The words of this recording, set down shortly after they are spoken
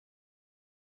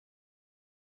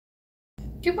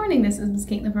Good morning, this is Ms.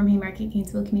 Kaitlyn from Haymarket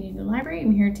Gainesville Community Library.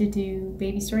 I'm here to do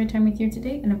baby story time with you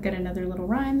today, and I've got another little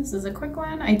rhyme. This is a quick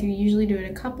one. I usually do it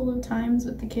a couple of times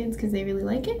with the kids because they really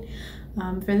like it.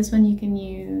 For this one, you can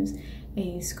use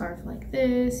a scarf like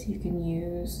this. You can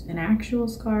use an actual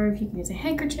scarf. You can use a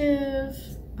handkerchief,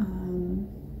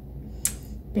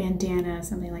 bandana,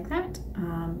 something like that.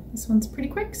 This one's pretty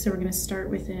quick, so we're going to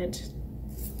start with it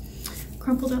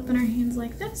crumpled up in our hands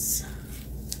like this.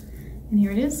 And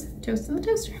here it is, toast in the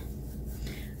toaster.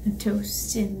 A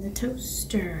toast in the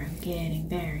toaster, I'm getting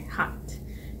very hot.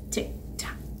 Tick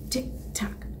tock,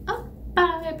 up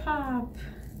I pop.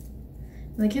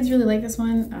 And the kids really like this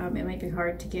one. It might be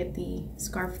hard to get the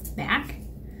scarf back,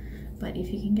 but if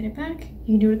you can get it back, you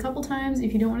can do it a couple times.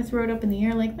 If you don't want to throw it up in the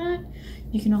air like that,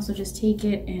 you can also just take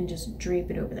it and just drape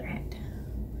it over their head.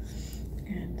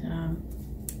 And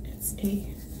it's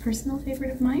a personal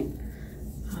favorite of mine.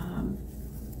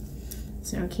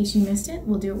 So in case you missed it,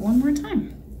 we'll do it one more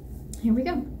time. Here we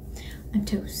go. A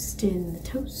toast in the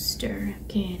toaster, I'm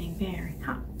getting very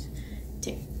hot.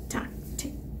 Tick tock,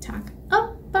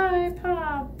 up I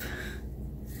pop.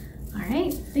 All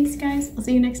right, thanks guys. I'll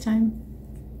see you next time.